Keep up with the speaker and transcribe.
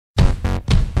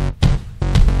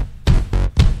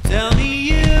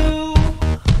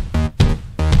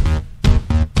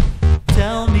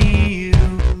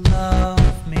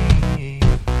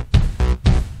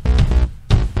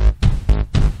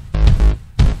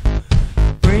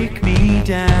me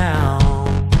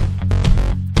down.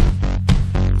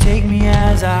 Take me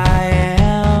as I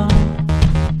am.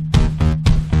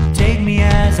 Take me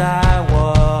as I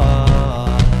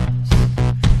was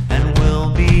and will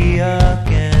be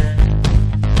again.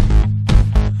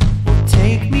 Well,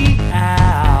 take me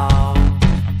out.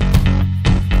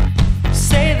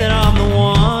 Say that I'm the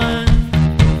one,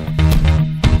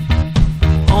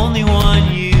 only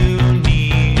one you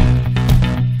need,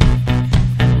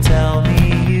 and tell me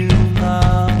you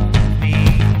love me.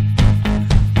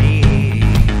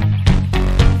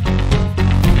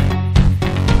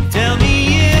 Tell me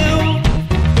you,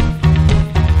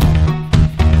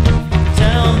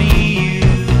 tell me you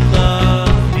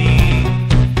love me.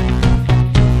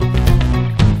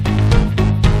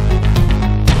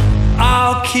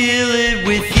 I'll kill it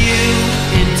with you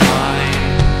in time.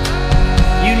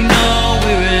 You know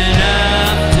we're an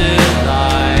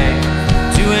afterlife,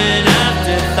 to an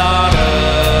afterthought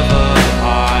of a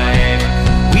pipe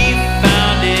we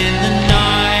found in the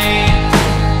night.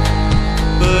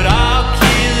 But I'll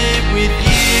kill it with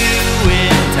you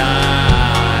in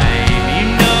time. You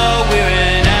know we're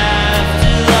an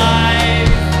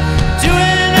afterlife, to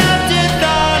an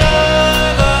afterthought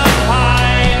of a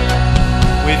pipe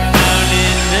we found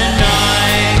in the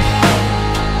night.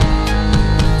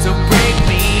 So break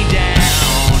me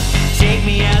down, take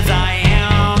me as I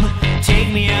am, take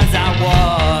me as I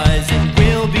was and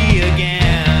will be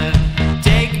again.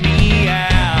 Take me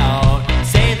out,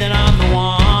 say that I'm the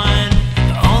one,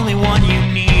 the only one you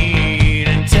need,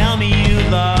 and tell me you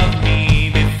love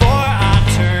me before I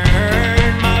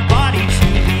turn my body to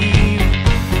leave.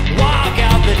 Walk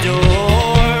out the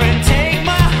door and take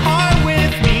my heart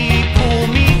with me, pull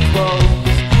me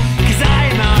close, 'cause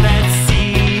I'm out at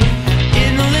sea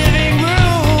in the living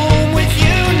room with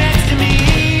you next to me.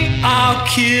 I'll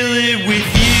kill it with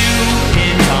you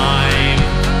in time.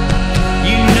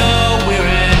 You know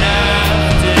we're an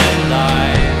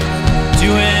afterlife, to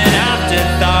an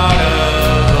afterthought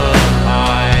of a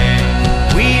pie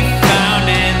we found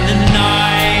in the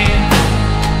night.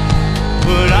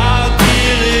 But I'll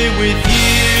kill it with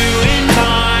you in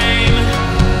time.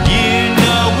 You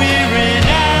know we're an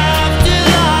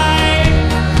afterlife,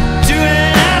 to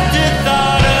an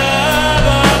afterthought of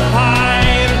a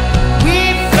pipe we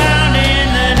found in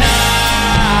the night.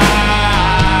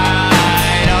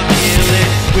 I'll kill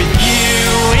it with you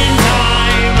in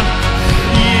time.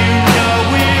 You know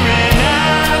we're an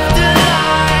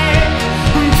afterlife,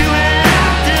 to an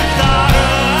afterthought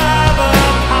of a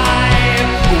pipe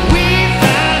we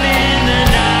found in the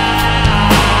night.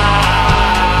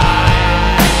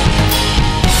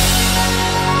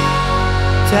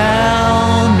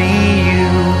 Tell me you,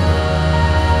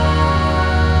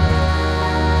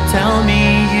 tell me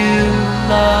you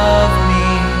love me.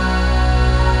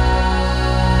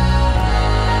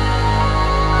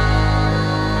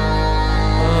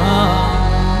 Oh,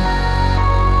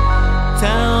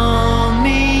 tell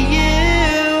me you,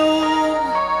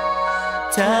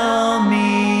 tell